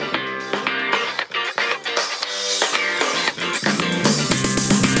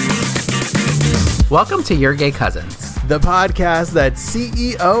Welcome to Your Gay Cousins, the podcast that's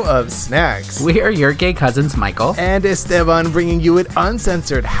CEO of snacks. We are your gay cousins, Michael and Esteban, bringing you an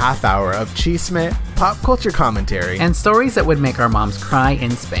uncensored half hour of chisme, pop culture commentary, and stories that would make our moms cry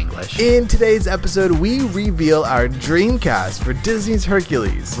in Spanglish. In today's episode, we reveal our dream cast for Disney's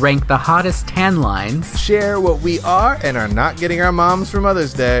Hercules, rank the hottest tan lines, share what we are and are not getting our moms for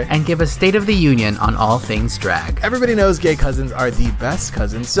Mother's Day, and give a State of the Union on all things drag. Everybody knows gay cousins are the best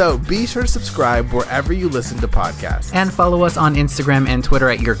cousins, so be sure to subscribe wherever you listen to podcasts. And follow us on Instagram and Twitter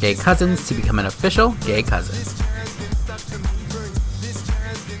at Your Gay Cousins to become an official gay cousin.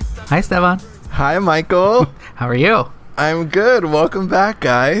 Hi, Esteban. Hi, Michael. How are you? I'm good. Welcome back,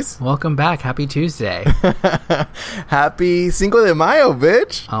 guys. Welcome back. Happy Tuesday. Happy Cinco de Mayo,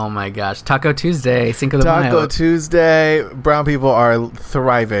 bitch. Oh my gosh. Taco Tuesday, Cinco de Mayo. Taco Tuesday. Brown people are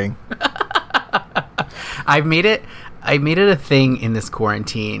thriving. I made it a thing in this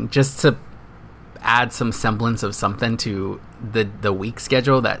quarantine just to add some semblance of something to the week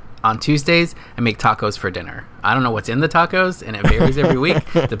schedule, that on Tuesdays I make tacos for dinner. I don't know what's in the tacos, and it varies every week.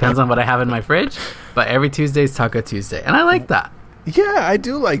 Depends on what I have in my fridge, but every Tuesday is Taco Tuesday, and I like that. Yeah, I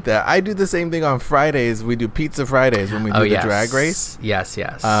do like that. I do the same thing on Fridays. We do Pizza Fridays when we do the drag race. Yes.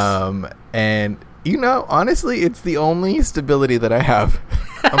 And you know, honestly, it's the only stability that I have,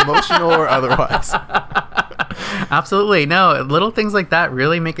 emotional or otherwise. Absolutely. No, little things like that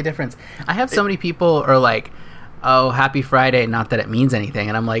really make a difference. I have so many people are like, oh, happy Friday, not that it means anything.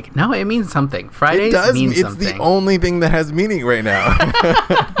 And I'm like, no, it means something. Fridays mean something. It's the only thing that has meaning right now.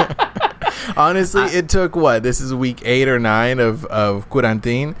 Honestly, it took this is week 8 or 9 of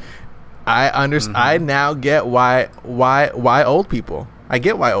quarantine. I understand. I now get why old people. I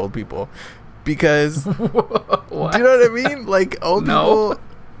get why old people, because do you know what I mean? Like old people.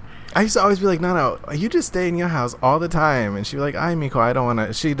 I used to always be like, no, you just stay in your house all the time. And she'd be like, ay, Miko, I don't want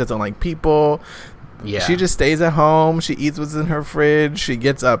to. She doesn't like people. Yeah. She just stays at home. She eats what's in her fridge. She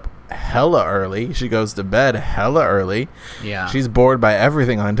gets up hella early. She goes to bed hella early. Yeah. She's bored by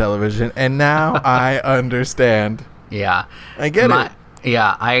everything on television. And now I understand. Yeah. I get it.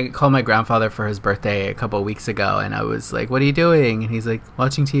 Yeah, I called my grandfather for his birthday a couple of weeks ago, and I was like, what are you doing? And he's like,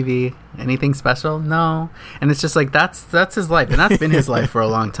 watching TV. Anything special? No. And it's just like, that's his life, and that's been his life for a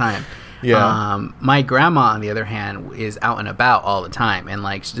long time. Yeah. My grandma, on the other hand, is out and about all the time, and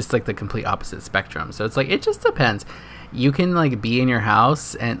like just like the complete opposite spectrum. So it's like, it just depends. You can like be in your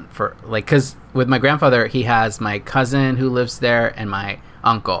house, and for like, because with my grandfather, he has my cousin who lives there and my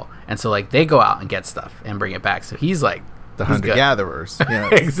uncle, and so like they go out and get stuff and bring it back. So he's like the hunter-gatherers. Yeah,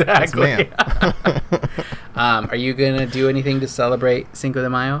 exactly. Are you gonna do anything to celebrate Cinco de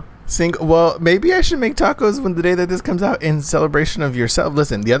Mayo? Well, maybe I should make tacos when the day that this comes out in celebration of yourself.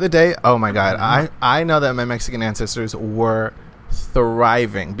 Listen, the other day, oh my God, I know that my Mexican ancestors were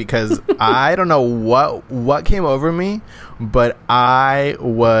thriving because I don't know what came over me, but I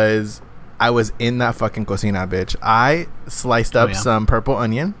was in that fucking cocina, bitch. I sliced up some purple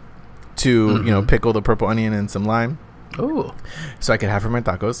onion to pickle the purple onion and some lime. Ooh. So I could have for my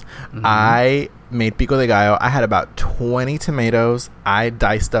tacos. I made pico de gallo. I had about 20 tomatoes. I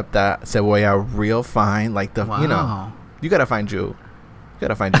diced up that cebolla real fine, like you gotta find you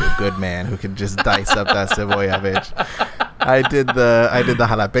a good man who can just dice up that cebolla, bitch. I did the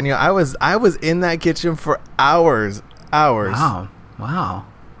jalapeno. I was in that kitchen for hours. Wow.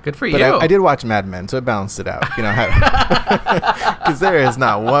 Good for you. But I did watch Mad Men, so it balanced it out. You know, because there is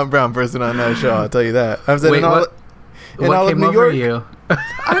not one brown person on that show. I'll tell you that. I've said what came over you?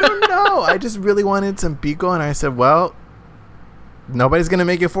 I don't know. I just really wanted some pico, and I said, well, nobody's gonna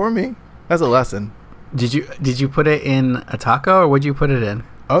make it for me. That's a lesson. Did you put it in a taco, or would you put it in?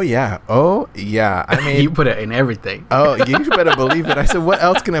 Oh yeah. I mean, you put it in everything. Oh, you better believe it. I said, what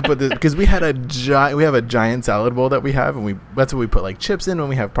else can I put this? Because we have a giant salad bowl that we have, and that's what we put like chips in when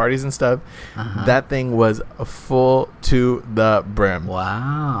we have parties and stuff. That thing was full to the brim.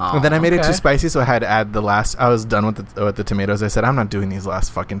 Wow. And then I made it too spicy, so I had to add the last. I was done with the tomatoes. I said, I'm not doing these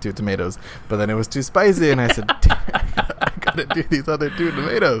last fucking 2 tomatoes. But then it was too spicy, and I said, damn, I gotta do these other 2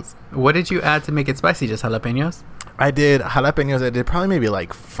 tomatoes. What did you add to make it spicy? Just jalapenos? I did jalapenos. I did probably maybe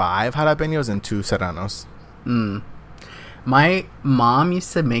like 5 jalapenos and 2 serranos. My mom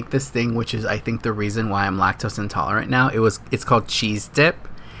used to make this thing, which is I think the reason why I'm lactose intolerant now. It's called cheese dip.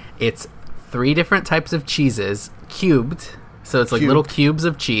 It's 3 different types of cheeses cubed. So it's like little cubes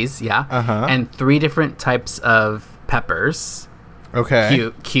of cheese, yeah. And 3 different types of peppers.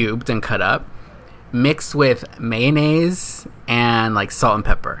 Okay. Cubed and cut up, mixed with mayonnaise and like salt and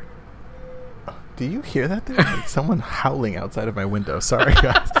pepper. Do you hear that? There's like someone howling outside of my window. Sorry,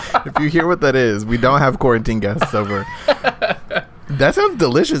 guys. If you hear what that is, we don't have quarantine guests over. That sounds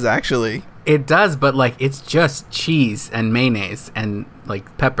delicious, actually. It does, but like it's just cheese and mayonnaise and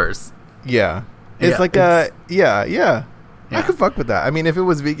like peppers. Yeah. It's like yeah. I could fuck with that. I mean, if it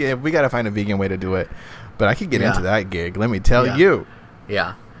was vegan, we got to find a vegan way to do it. But I could get into that gig. Let me tell you.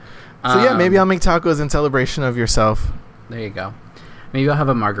 Yeah. So yeah, maybe I'll make tacos in celebration of yourself. There you go. Maybe I'll have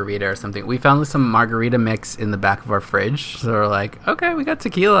a margarita or something. We found some margarita mix in the back of our fridge. So we're like, okay, we got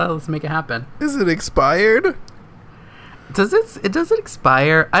tequila. Let's make it happen. Is it expired? Does it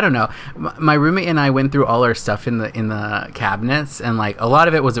expire? I don't know. My roommate and I went through all our stuff in the cabinets, and like a lot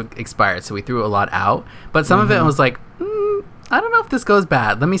of it was expired, so we threw a lot out. But some of it was like, I don't know if this goes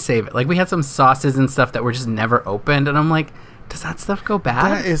bad. Let me save it. Like we had some sauces and stuff that were just never opened, and I'm like, does that stuff go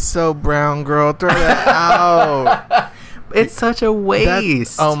bad? That is so brown, girl. Throw that out. It's such a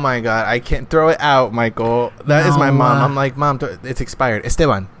waste. Oh my god, I can't throw it out, Michael. That is my mom. I'm like, Mom, it's expired.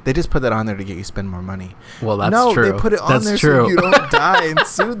 Esteban, they just put that on there to get you to spend more money. Well, that's true. No, they put it on there so you don't die and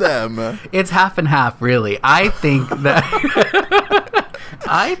sue them. It's half and half, really. I think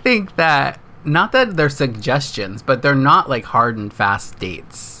that not that they're suggestions, but they're not like hard and fast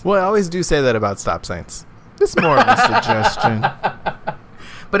dates. Well, I always do say that about stop signs. It's more of a suggestion.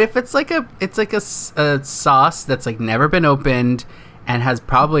 But if it's like a sauce that's like never been opened and has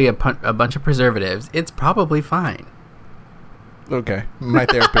probably a bunch of preservatives, it's probably fine. Okay, my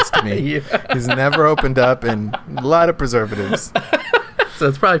therapist to me has never opened up and a lot of preservatives, so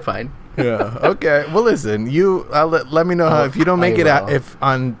it's probably fine. Yeah. Okay. Well, listen, let me know how if you don't make it out if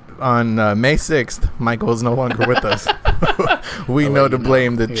on May 6th Michael is no longer with us. We know to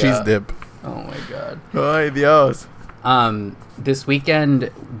blame the cheese dip. Oh my god. Ay Dios. This weekend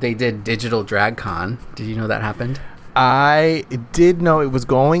they did Digital Drag Con. Did you know that happened? I did know it was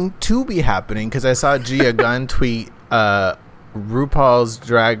going to be happening because I saw Gia Gunn tweet RuPaul's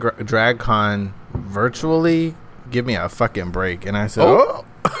Drag Con virtually. Give me a fucking break. And I said, okay,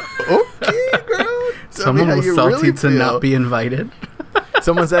 girl. Someone was salty to not be invited.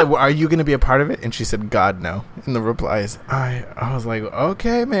 Someone said, well, are you going to be a part of it? And she said, God, no. In the replies, I was like,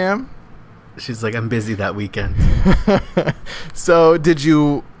 okay, ma'am. She's like, I'm busy that weekend. So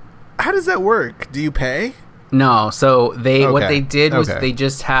how does that work? Do you pay? No. So what they did was they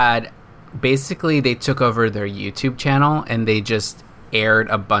just had, basically they took over their YouTube channel and they just aired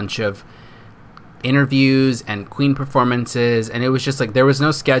a bunch of interviews and queen performances. And it was just like, there was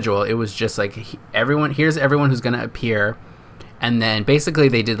no schedule. It was just like, here's everyone who's going to appear. And then basically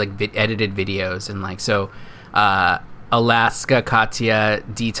they did like edited videos and like, so, Alaska, Katya,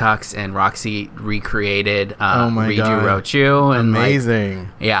 Detox, and Roxy recreated Read You, Wrote You. And amazing.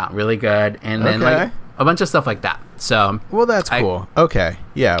 Like, really good. And then like a bunch of stuff like that. So well, that's cool. Okay.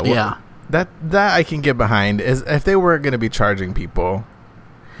 Yeah. Well, that I can get behind. Is if they were going to be charging people,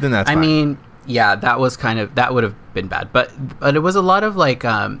 then that's fine. I mean, yeah, that would have been bad. But it was a lot of like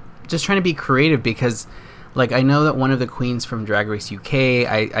just trying to be creative because like I know that one of the queens from Drag Race UK,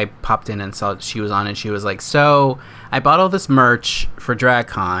 I popped in and saw she was on and she was like, so I bought all this merch for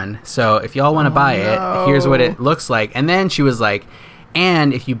DragCon, so if y'all want to buy it, here's what it looks like. And then she was like,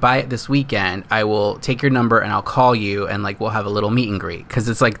 and if you buy it this weekend, I will take your number and I'll call you and like we'll have a little meet and greet, because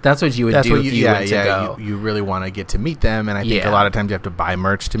it's like that's what you would do if you went to go. You really want to get to meet them, and I think a lot of times you have to buy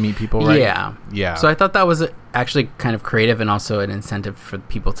merch to meet people, right? Yeah. So I thought that was actually kind of creative and also an incentive for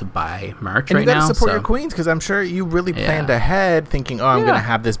people to buy merch and right now. You got to support your queens, because I'm sure you really planned ahead, thinking, I'm going to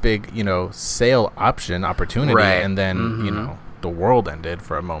have this big, sale opportunity, and then the world ended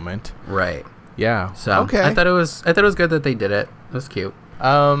for a moment, right? Yeah. So I thought it was good that they did it. It was cute.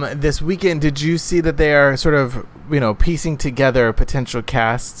 This weekend, did you see that they are sort of, piecing together potential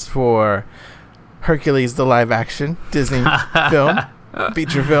casts for Hercules, the live action Disney film,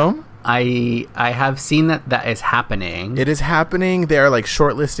 feature film? I have seen that is happening. It is happening. They are like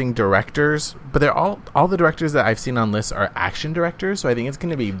shortlisting directors, but they're all the directors that I've seen on lists are action directors. So I think it's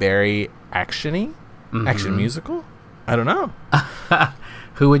going to be very actiony, action musical. I don't know.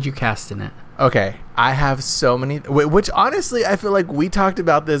 Who would you cast in it? Okay, I have so many, which honestly, I feel like we talked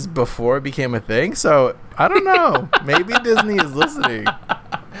about this before it became a thing, so I don't know. Maybe Disney is listening.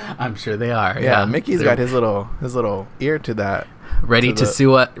 I'm sure they are. Yeah, Mickey's got his little ear to that. Ready to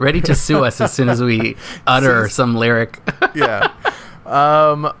sue us as soon as we utter some lyric. Yeah.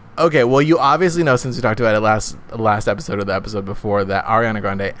 Okay, well, you obviously know, since we talked about it last episode or the episode before, that Ariana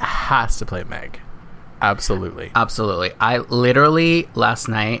Grande has to play Meg. Absolutely. I literally last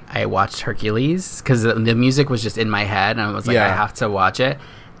night I watched Hercules because the music was just in my head and I was like, I have to watch it.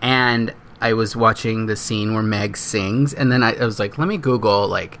 And I was watching the scene where Meg sings, and then I was like, let me Google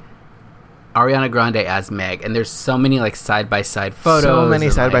like Ariana Grande as Meg, and there's so many like side by side photos. So many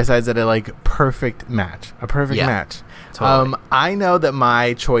side by like, sides that are like perfect match. A perfect match. Totally. I know that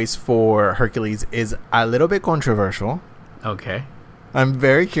my choice for Hercules is a little bit controversial. Okay. I'm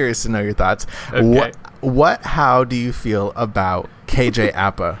very curious to know your thoughts. Okay. How do you feel about KJ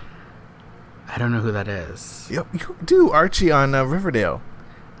Apa? I don't know who that is. You do Archie on Riverdale.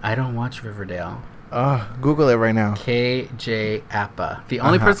 I don't watch Riverdale. Google it right now. KJ Apa. The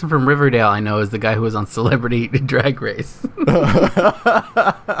only person from Riverdale I know is the guy who was on Celebrity Drag Race.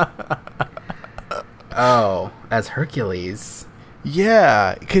 Oh, as Hercules.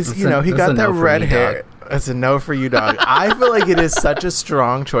 Yeah, because he got that red hair. That's a no for you, dog. I feel like it is such a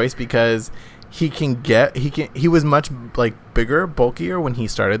strong choice because he was much like bigger, bulkier when he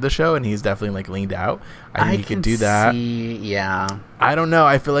started the show, and he's definitely like leaned out. I think he could do that. Yeah. I don't know.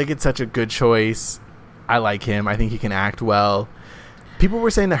 I feel like it's such a good choice. I like him. I think he can act well. People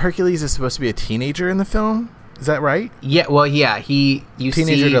were saying that Hercules is supposed to be a teenager in the film. Is that right? Yeah. Well, yeah.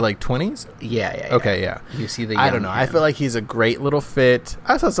 Teenager to like 20s? Yeah. Okay, yeah. You see the. I don't know. I feel like he's a great little fit.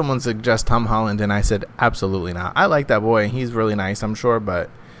 I saw someone suggest Tom Holland, and I said absolutely not. I like that boy. He's really nice, I'm sure,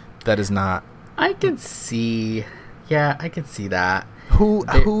 but that is not. I could see. Yeah, I could see that.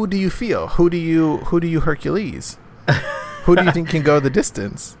 Who do you feel? Who do you Hercules? Who do you think can go the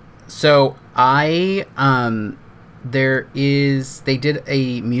distance? So they did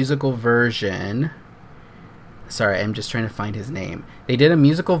a musical version. Sorry, I'm just trying to find his name. They did a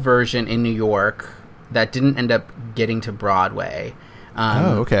musical version in New York that didn't end up getting to Broadway.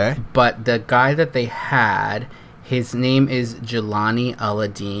 Okay. But the guy that they had, his name is Jelani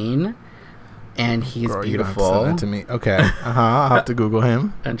Aladdin, and he's beautiful. You don't have to send that to me. Okay. I'll have to Google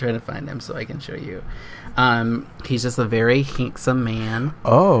him. I'm trying to find him so I can show you. He's just a very handsome man.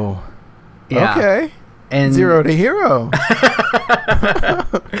 Oh. Yeah. Okay. And Zero to hero.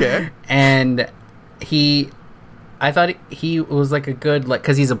 Okay. And I thought he was like a good, like,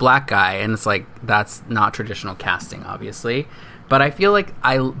 because he's a black guy, and it's like that's not traditional casting, obviously. But I feel like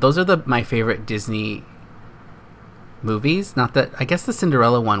those are my favorite Disney movies. Not that I guess the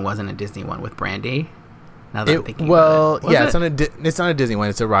Cinderella one wasn't a Disney one with Brandy. Now that I'm thinking about it. It's not a Disney one.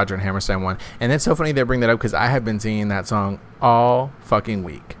 It's a Roger and Hammerstein one, and it's so funny they bring that up because I have been singing that song all fucking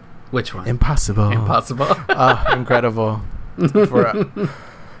week. Which one? Impossible. Incredible.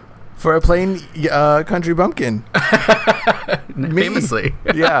 For a plain country bumpkin. Famously.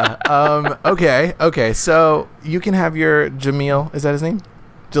 Yeah. Okay. So you can have your Jamil. Is that his name?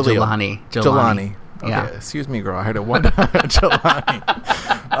 Jelani. Okay. Yeah. Excuse me, girl. I heard it one time. Jelani.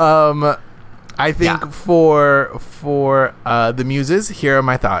 I think for the muses, here are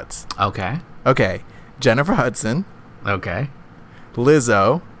my thoughts. Okay. Jennifer Hudson. Okay.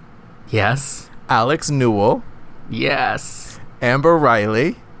 Lizzo. Yes. Alex Newell. Yes. Amber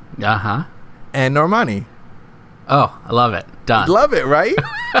Riley. Uh-huh. And Normani. Oh, I love it. Done. Love it, right?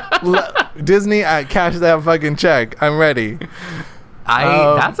 Disney, cash that fucking check. I'm ready.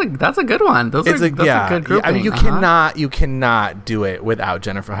 That's a good one. That's a good grouping. I mean, you cannot do it without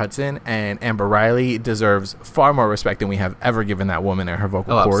Jennifer Hudson, and Amber Riley deserves far more respect than we have ever given that woman and her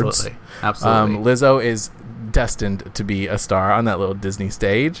vocal cords. Absolutely. Lizzo is destined to be a star on that little Disney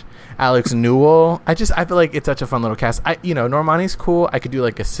stage. Alex Newell, I feel like it's such a fun little cast. Normani's cool. I could do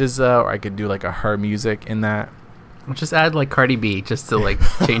like a SZA, or I could do like a her music in that. We'll just add like Cardi B just to like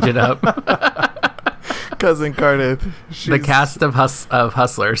change it up. Cousin Cardiff. The cast of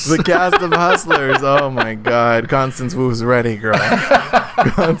Hustlers. The cast of Hustlers. Oh my God. Constance Wu is ready, girl.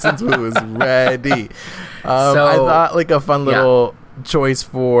 Constance Wu is ready. I thought like a fun little choice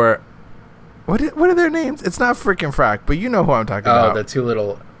for what are their names? It's not freaking Frack, but you know who I'm talking about. Oh, the two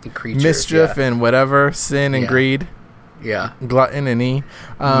little creatures. Mischief and whatever, sin and greed. Yeah. Glutton and Yin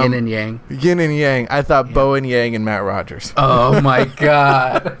and Yang. Yin and Yang. I thought Bo and Yang and Matt Rogers. Oh my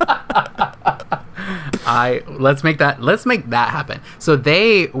God. Let's make that happen. So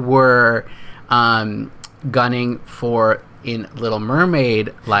they were gunning for in Little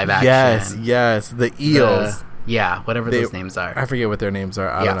Mermaid live action. Yes, the eels. Whatever those names are. I forget what their names are.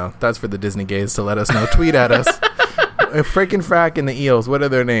 I don't know. That's for the Disney gays to let us know. Tweet at us. Freaking Frack and the eels. What are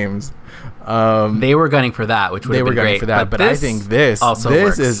their names? They were gunning for that, which would have been great. For that, but I think this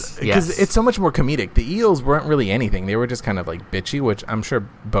works. Is because it's so much more comedic. The eels weren't really anything; they were just kind of like bitchy, which I'm sure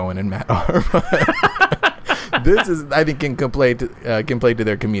Bowen and Matt are. But this is, I think, can play to their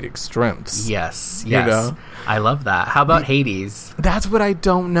comedic strengths. Yes. I love that. How about Hades? That's what I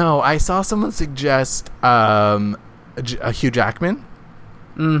don't know. I saw someone suggest Hugh Jackman.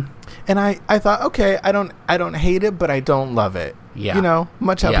 And I thought, okay, I don't hate it, but I don't love it. Yeah.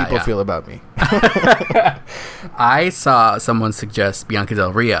 Much how people feel about me. I saw someone suggest Bianca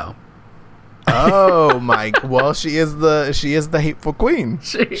Del Rio. Oh my! Well, she is the hateful queen.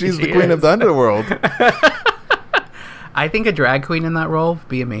 She's the queen of the underworld. I think a drag queen in that role would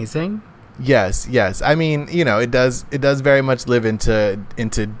be amazing. Yes. I mean, it does very much live into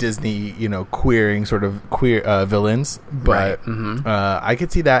Disney, queering sort of queer villains, but right. I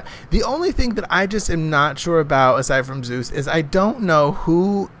could see that. The only thing that I just am not sure about, aside from Zeus, is I don't know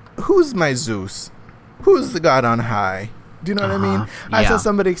who's my Zeus. Who's the god on high? Do you know what I mean? I saw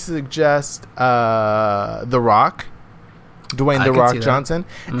somebody suggest The Rock, Dwayne The Rock Johnson,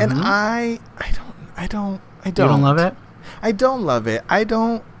 and I don't. You don't love it? I don't love it. I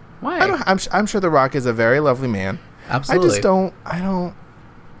don't. Why? I'm sure The Rock is a very lovely man. Absolutely. I just don't.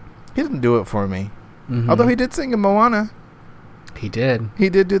 He didn't do it for me. Although he did sing in Moana. He did. He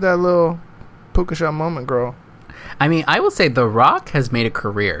did do that little puka shell moment, girl. I mean, I will say The Rock has made a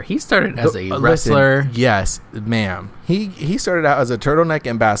career. He started as a wrestler. Yes, ma'am. He started out as a turtleneck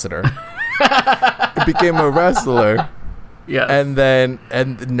ambassador. Became a wrestler. Yeah.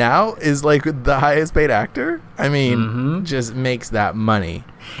 And now is like the highest paid actor. I mean, just makes that money.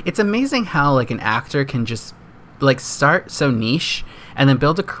 It's amazing how like an actor can just like start so niche and then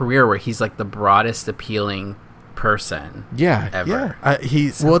build a career where he's like the broadest appealing person. Yeah. Ever. Yeah.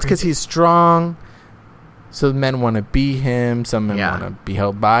 It's because he's strong. So men want to be him. Some men want to be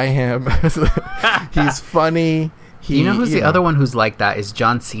held by him. He's funny. Who's the other one who's like that is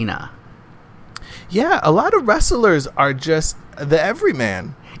John Cena. Yeah, a lot of wrestlers are just the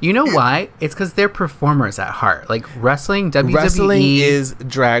everyman. You know why? It's because they're performers at heart. Like wrestling, WWE. Wrestling is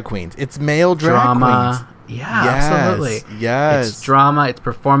drag queens. It's male drama. Queens. Yeah, absolutely. Yes. It's drama, it's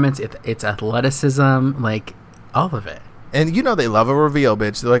performance, it's athleticism, like all of it. And they love a reveal,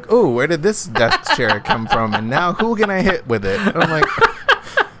 bitch. They're like, oh, where did this death chair come from? And now who can I hit with it? And I'm like...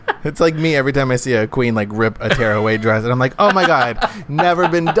 It's like me every time I see a queen like rip a tearaway dress, and I'm like, "Oh my god, never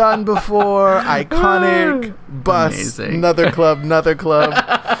been done before, iconic, bust, amazing. another club."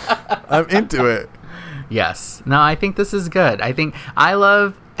 I'm into it. Yes, no, I think this is good. I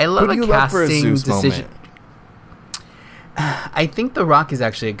love a casting decision. I think The Rock is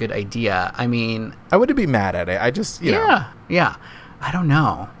actually a good idea. I mean, I wouldn't be mad at it. I just, yeah. I don't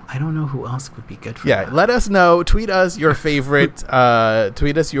know who else would be good for that. Let us know. Tweet us your favorite.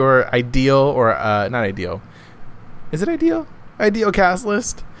 Tweet us your ideal or not ideal. Is it ideal? Ideal cast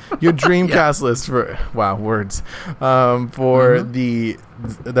list. Your dream cast list for words. For the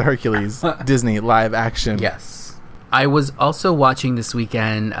Hercules Disney live action. Yes. I was also watching this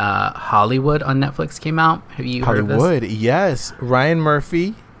weekend. Hollywood on Netflix came out. Have you heard of this? Hollywood, yes. Ryan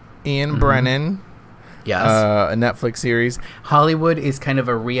Murphy, Ian Brennan. Yes. A Netflix series. Hollywood is kind of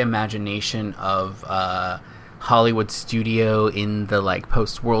a reimagination of Hollywood studio in the like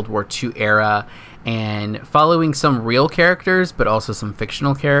post World War II era, and following some real characters but also some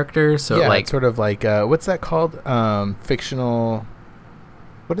fictional characters. So like sort of like what's that called? Fictional.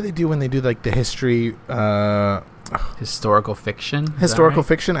 What do they do when they do like the history? Historical fiction. Historical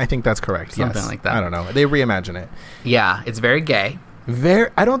fiction. I think that's correct. Something like that. I don't know. They reimagine it. Yeah, it's very gay.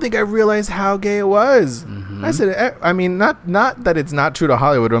 I don't think I realized how gay it was. I said, I mean, not that it's not true to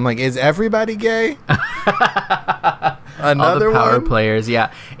Hollywood. But I'm like, is everybody gay? Another all the power one? players,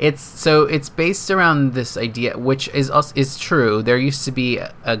 yeah. It's based around this idea, which is true. There used to be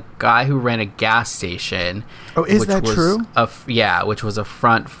a guy who ran a gas station. Oh, is that true? Which was a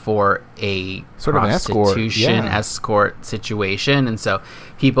front for a sort of an escort situation, and so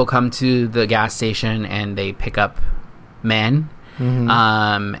people come to the gas station and they pick up men.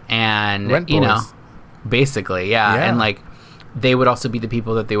 And Rent boys. Basically, and like they would also be the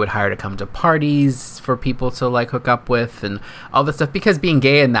people that they would hire to come to parties for people to like hook up with and all this stuff, because being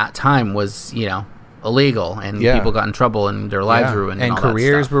gay in that time was illegal, and people got in trouble and their lives ruined and all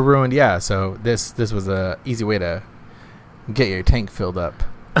careers that stuff. were ruined. So this was a easy way to get your tank filled up.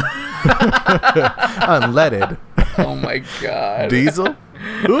 Unleaded. Oh my god. Diesel.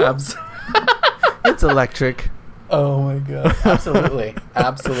 It's electric. Oh my god! Absolutely.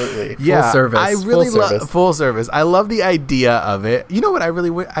 Full service. I really love full service. I love the idea of it. You know what? I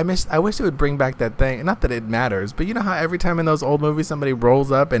really I wish it would bring back that thing. Not that it matters, but you know how every time in those old movies somebody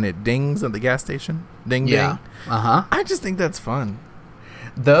rolls up and it dings at the gas station, ding ding. I just think that's fun.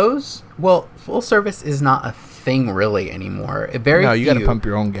 Full service is not a thing really anymore. You got to pump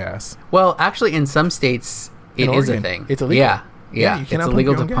your own gas. Well, actually, in some states, it is a thing. It's illegal. Yeah. It's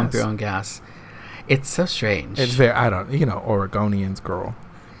illegal to pump your own gas. It's so strange. It's very, Oregonians, girl.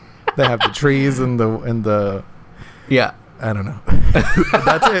 They have the trees and the yeah. I don't know.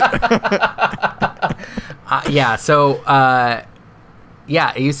 That's it. So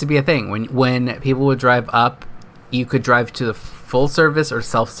it used to be a thing when people would drive up, you could drive to the full service or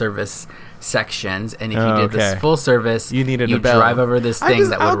self-service sections, and if you did this okay. full service, You needed a you'd bell. drive over this thing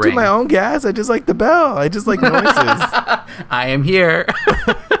that I'll would do ring. my own gas. I just like the bell. I just like noises. I am here.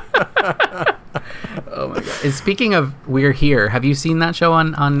 Oh my god! And speaking of We're Here, have you seen that show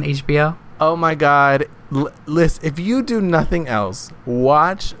on HBO? Oh my god. Listen, if you do nothing else,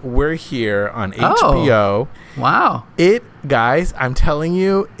 watch We're Here on HBO. Wow. Guys, I'm telling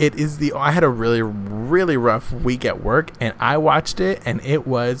you, I had a really, really rough week at work, and I watched it, and it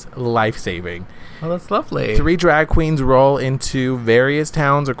was life-saving. Well, that's lovely. 3 drag queens roll into various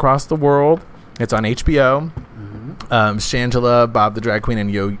towns across the world. It's on HBO. Shangela, Bob the drag queen,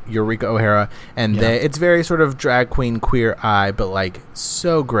 and Eureka O'Hara, and it's very sort of drag queen queer eye, but like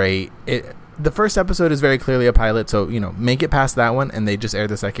so great. The first episode is very clearly a pilot, so make it past that one, and they just aired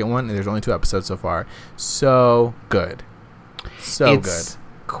the second one, and there's only 2 episodes so far. So good, it's good.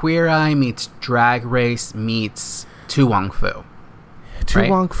 Queer Eye meets Drag Race meets Tu Wong Fu.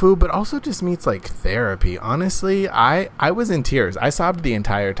 Wong Fu, but also just meets like therapy. Honestly, I was in tears. I sobbed the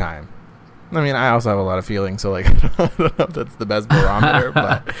entire time. I mean, I also have a lot of feelings, so like I don't know if that's the best barometer,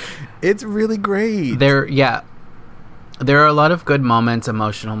 but it's really great. There are a lot of good moments,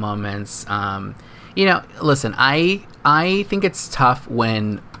 emotional moments. Listen, I think it's tough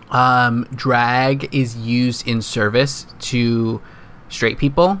when drag is used in service to straight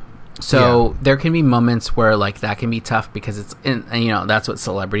people. So there can be moments where like that can be tough because it's that's what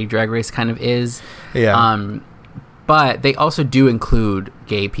Celebrity Drag Race kind of is. Yeah. But they also do include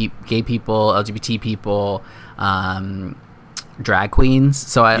gay people, LGBT people, drag queens.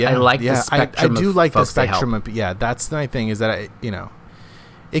 So I like the spectrum. I do of like the folks they spectrum help. of that's my thing is that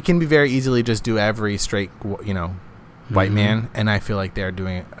it can be very easily just do every straight white man, and I feel like they're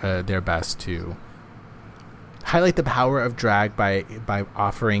doing their best to highlight the power of drag by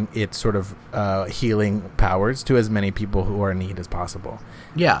offering its sort of healing powers to as many people who are in need as possible.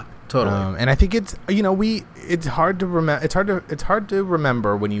 Yeah. Totally. And I think it's it's hard to remember. It's hard to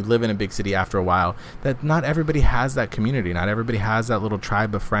remember when you live in a big city after a while that not everybody has that community. Not everybody has that little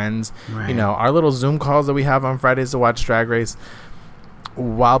tribe of friends. Right. Our little Zoom calls that we have on Fridays to watch Drag Race.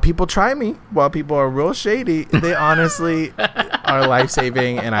 While people try me, while people are real shady, they honestly are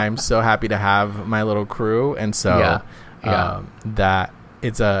life-saving, and I'm so happy to have my little crew. And so that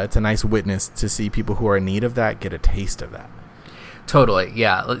it's a nice witness to see people who are in need of that get a taste of that. Totally,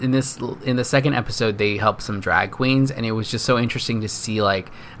 yeah. In the second episode, they helped some drag queens, and it was just so interesting to see.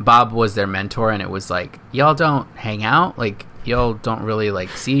 Like Bob was their mentor, and it was like y'all don't hang out, like y'all don't really like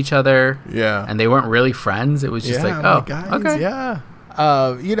see each other. Yeah, and they weren't really friends. It was just guys, okay, yeah.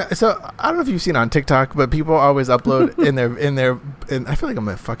 So I don't know if you've seen on TikTok, but people always upload in their. I feel like I'm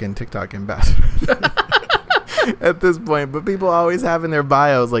a fucking TikTok ambassador. At this point, but people always have in their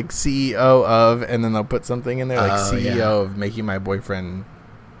bios like CEO of, and then they'll put something in there like CEO of making my boyfriend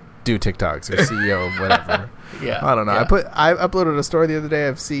do TikToks, or CEO of whatever. I don't know. Yeah. I uploaded a story the other day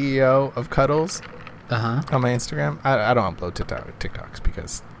of CEO of Cuddles on my Instagram. I don't upload TikToks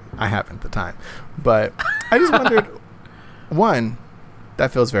because I haven't the time, but I just wondered, one,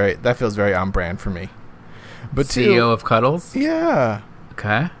 that feels very on brand for me, but CEO of Cuddles. Yeah.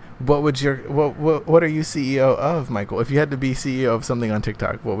 Okay. What would what are you CEO of, Michael? If you had to be CEO of something on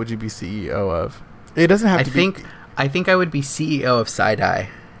TikTok, what would you be CEO of? It doesn't have to I think I would be CEO of Side-Eye.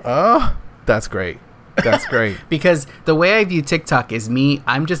 Oh, that's great. That's great. Because the way I view TikTok is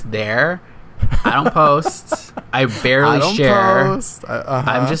I'm just there. I don't post. I barely share. Post.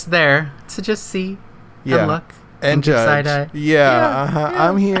 I'm just there to just see and look and judge. Side-Eye. Yeah.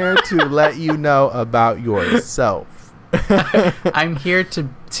 I'm here to let you know about yourself. I'm here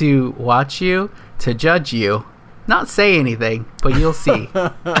to watch you, to judge you, not say anything, but you'll see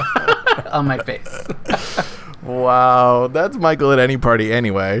on my face. Wow, that's Michael at any party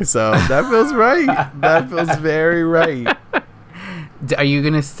anyway, so that feels right. That feels very right. Are you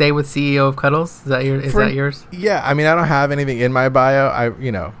gonna stay with CEO of Cuddles? Is that yours? Yeah, I mean, I don't have anything in my bio.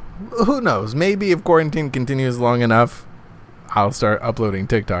 Who knows? Maybe if quarantine continues long enough, I'll start uploading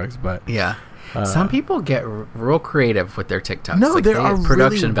TikToks. But yeah. Some people get real creative with their TikToks. No, like there are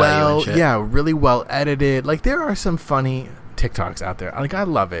production really value and shit. really well edited. Like there are some funny TikToks out there. Like I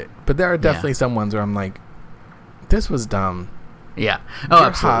love it, but there are definitely some ones where I'm like, this was dumb. Yeah. Oh, You're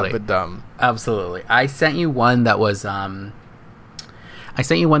absolutely. Hot, but dumb. Absolutely. I sent you one that was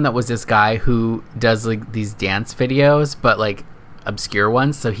this guy who does like these dance videos, but like obscure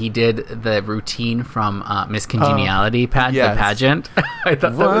ones. So he did the routine from Miss Congeniality the pageant. I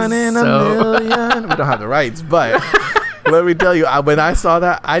thought one in a million. We don't have the rights, but let me tell you, when I saw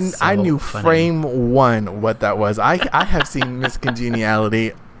that, I knew funny. Frame one what that was. I have seen Miss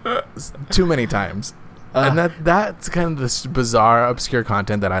Congeniality too many times, and that's kind of this bizarre, obscure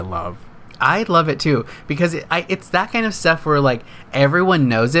content that I love. I love it too because it's that kind of stuff where like everyone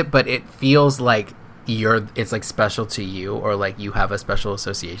knows it, but it feels like it's like special to you, or like you have a special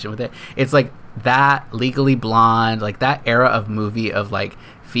association with it. It's like that Legally Blonde, like that era of movie of like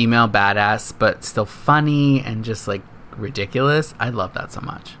female badass, but still funny and just like ridiculous. I love that so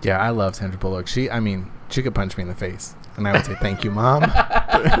much. Yeah, I love Sandra Bullock. She could punch me in the face, and I would say, "Thank you, Mom."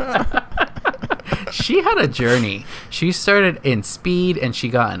 She had a journey. She started in Speed, and she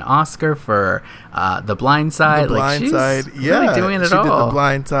got an Oscar for The Blind Side. The Blind Side, yeah. Really doing it all. She did The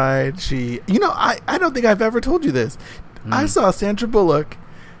Blind Side. I don't think I've ever told you this. I saw Sandra Bullock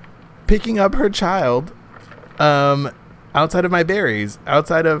picking up her child outside of my berries,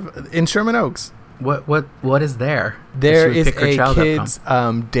 in Sherman Oaks. What is there? There is a kids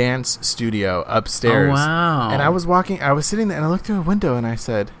dance studio upstairs. Oh, wow. And I was sitting there, and I looked through a window, and I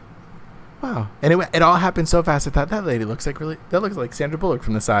said, wow. And it all happened so fast. I thought, that lady looks like Sandra Bullock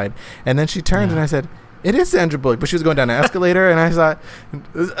from the side. And then she turned, and I said, it is Sandra Bullock. But she was going down an escalator, and I thought,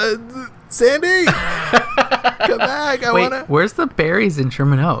 Sandy, come back. Where's the berries in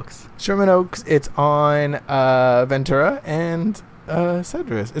Sherman Oaks? Sherman Oaks, it's on Ventura and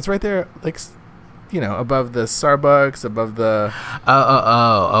Cedrus. It's right there, like, above the Starbucks, above the...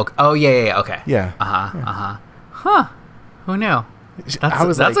 Oh, yeah, okay. Yeah. Huh. Who knew?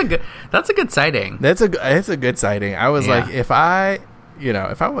 That's a good sighting. It's a good sighting. I was like, if I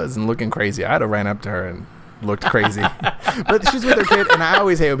wasn't looking crazy, I'd have ran up to her and looked crazy. But she's with her kid, and I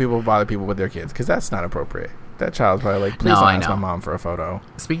always hate when people bother people with their kids because that's not appropriate. That child's probably like, please don't ask my mom for a photo.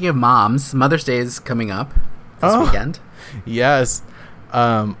 Speaking of moms, Mother's Day is coming up this weekend. Yes.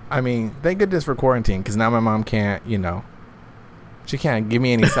 Thank goodness for quarantine, because now my mom can't, she can't give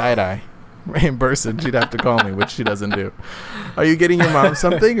me any side eye. In person, she'd have to call me, which she doesn't do. Are you getting your mom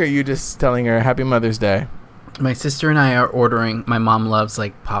something, or are you just telling her Happy Mother's Day? My sister and I are ordering. My mom loves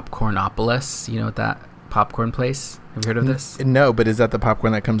like Popcornopolis. You know what that popcorn place? Have you heard of this? No, but is that the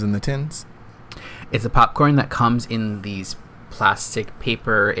popcorn that comes in the tins? It's a popcorn that comes in these plastic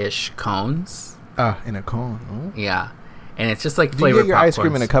paper-ish cones. In a cone. Oh. Yeah, and it's just like flavored. Do you get your popcorns. ice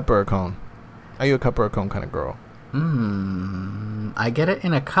cream in a cup or a cone? Are you a cup or a cone kind of girl? I get it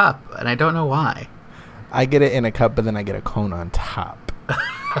in a cup, and I don't know why. I get it in a cup, but then I get a cone on top.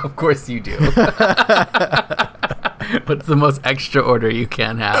 Of course you do. What's the most extra order you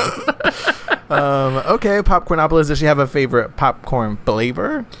can have? Okay, Popcornopolis. Does she have a favorite popcorn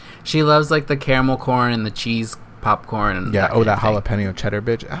flavor? She loves like the caramel corn and the cheese popcorn. And that jalapeno cheddar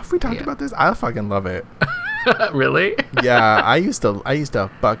bitch. Have we talked about this? I fucking love it. Really? Yeah, I used to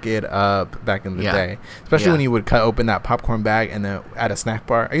fuck it up back in the day, especially when you would cut open that popcorn bag and then at a snack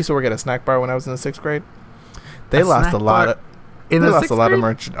bar. I used to work at a snack bar when I was in the 6th grade. They lost a lot of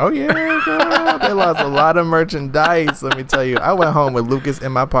merch. Oh yeah, girl. They lost a lot of merchandise. Let me tell you, I went home with Lucas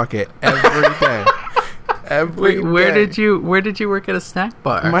in my pocket every day. Where did you work at a snack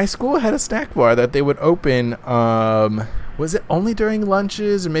bar? My school had a snack bar that they would open. Was it only during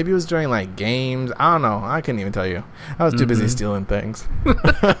lunches, or maybe it was during like games? I don't know. I couldn't even tell you. I was too busy stealing things.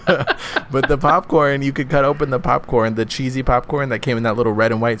 But the popcorn, you could cut open the popcorn, the cheesy popcorn that came in that little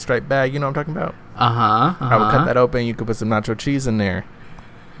red and white striped bag. You know what I'm talking about? I would cut that open. You could put some nacho cheese in there.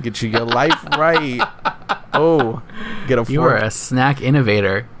 Get you your life right. Oh, get a fork. You are a snack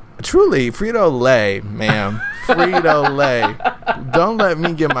innovator. Truly, Frito-Lay, ma'am. Frito-Lay. Don't let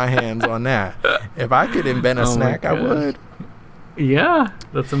me get my hands on that. If I could invent a snack, I would. Yeah,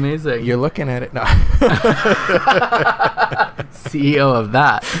 that's amazing. You're looking at it. No. CEO of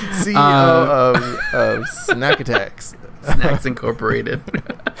that. CEO of Snack Attacks. Snacks Incorporated.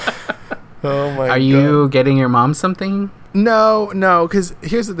 Oh my god. Are you getting your mom something? No, because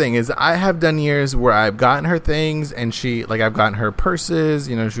here's the thing is I have done years where I've gotten her things, and I've gotten her purses.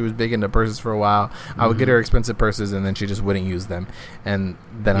 She was big into purses for a while. I would get her expensive purses, and then she just wouldn't use them. And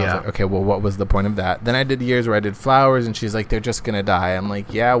then I was like, okay, well, what was the point of that? Then I did years where I did flowers, and she's like, they're just going to die. I'm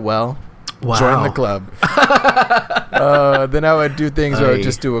like, yeah, well, join the club. Then I would do things where I would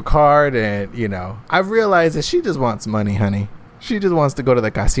just do a card, and, I've realized that she just wants money, honey. She just wants to go to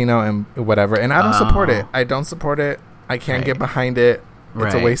the casino and whatever. And I don't support it. I can't get behind it.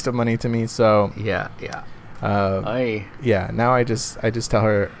 It's a waste of money to me. So yeah. Now I just tell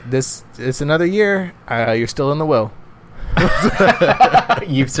her it's another year. You're still in the will.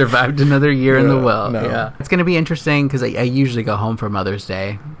 You've survived another year in the will. No. Yeah, it's gonna be interesting because I usually go home for Mother's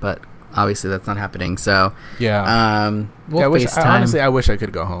Day, but obviously that's not happening. So we'll FaceTime. I wish I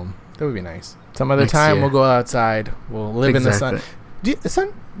could go home. That would be nice. Some other time we'll go outside. We'll live in the sun. Do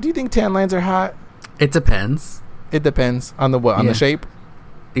you think tan lines are hot? It depends. It depends on the what? On the shape?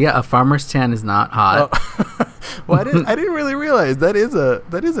 Yeah, a farmer's tan is not hot. Oh. Well, I didn't really realize that is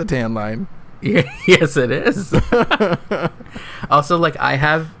a tan line. Yes, it is. Also, like, I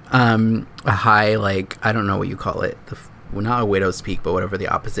have a high, like, I don't know what you call it. Well, not a widow's peak, but whatever the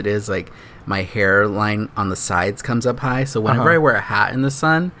opposite is. Like, my hairline on the sides comes up high. So whenever I wear a hat in the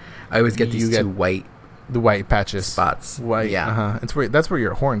sun, I always get these two white... The white patches. Spots. White. Yeah. That's where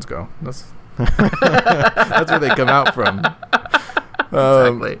your horns go. That's where they come out from.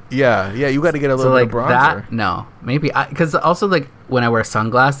 Exactly. Yeah, you got to get a little bit of bronzer. That, no, maybe because also, like, when I wear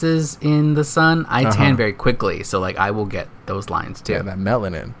sunglasses in the sun, I tan very quickly. So, like, I will get those lines too. Yeah, that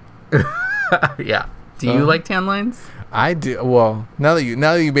melanin. Yeah. Do you like tan lines? I do. Well, now that you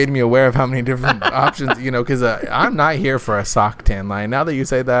made me aware of how many different options, because I'm not here for a sock tan line. Now that you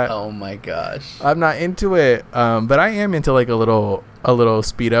say that, oh my gosh, I'm not into it. But I am into like a little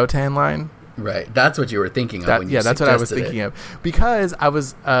Speedo tan line. Right, that's what you were thinking of. Yeah, that's what I was thinking of, because I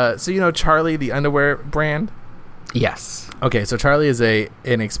was so Charlie, the underwear brand. Yes. Okay, so Charlie is an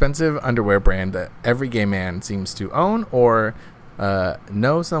expensive underwear brand that every gay man seems to own or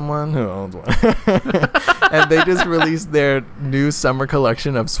know someone who owns one. And they just released their new summer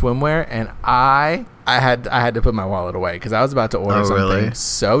collection of swimwear, and I had to put my wallet away because I was about to order something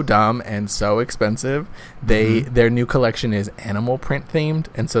so dumb and so expensive. Their new collection is animal print themed,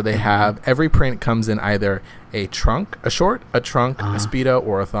 and so they have every print comes in either a trunk, a short, a trunk, a Speedo,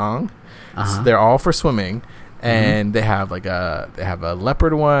 or a thong. So they're all for swimming. And they have a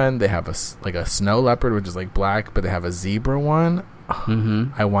leopard one. They have a snow leopard, which is like black, but they have a zebra one.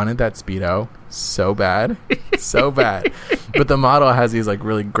 I wanted that Speedo so bad, so bad. But the model has these like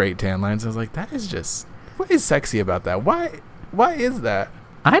really great tan lines. I was like, that is just, what is sexy about that? Why is that?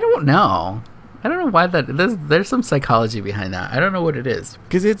 I don't know. I don't know why that. There's some psychology behind that. I don't know what it is.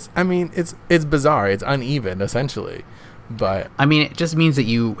 Because it's bizarre. It's uneven essentially, but I mean, it just means that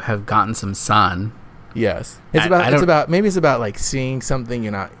you have gotten some sun. Yes, it's about like seeing something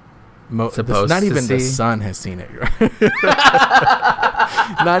you're not supposed not even to the see. sun has seen it.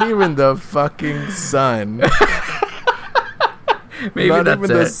 Not even the fucking sun. Maybe not that's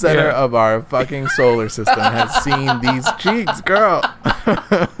even the center of our fucking solar system has seen these cheeks, girl.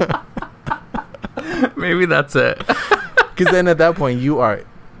 Maybe that's it. Because then at that point you are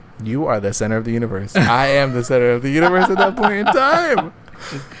the center of the universe. I am the center of the universe at that point in time.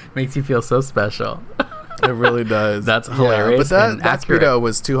 Makes you feel so special. It really does. That's hilarious. But that Speedo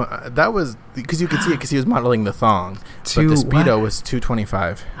was that was because you could see it because he was modeling the thong. But the Speedo was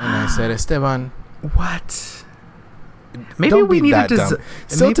 $225, and I said, Esteban, what? Maybe we need a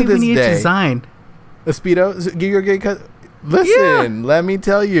design. A Speedo. Your gay cousin. Listen, let me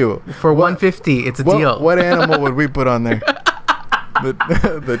tell you. For $150, it's a deal. What animal would we put on there?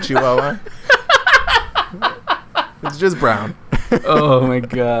 the Chihuahua. It's just brown. Oh my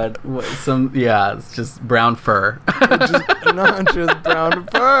god! It's just brown fur. just brown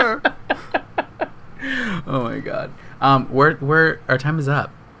fur. Oh my god! We're our time is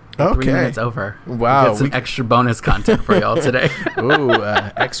up. Okay, 3 minutes over. Wow, we got some extra bonus content for y'all today. Ooh,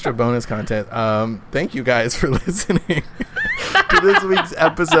 extra bonus content. Thank you guys for listening to this week's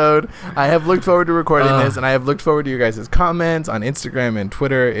episode. I have looked forward to recording this, and I have looked forward to your guys' comments on Instagram and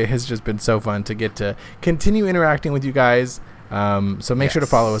Twitter. It has just been so fun to get to continue interacting with you guys. So make sure to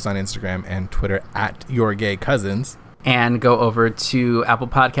follow us on Instagram and Twitter at Your Gay Cousins. And go over to Apple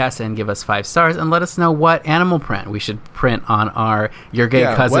Podcasts and give us 5 stars and let us know what animal print we should print on our Your Gay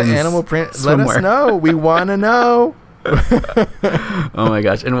Cousins. What animal print? Swimwear. Let us know. We want to know. Oh my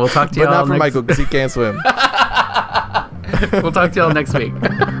gosh. And we'll talk to y'all But not for Michael because he can't swim. We'll talk to y'all next week.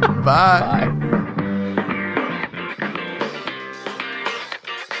 Bye.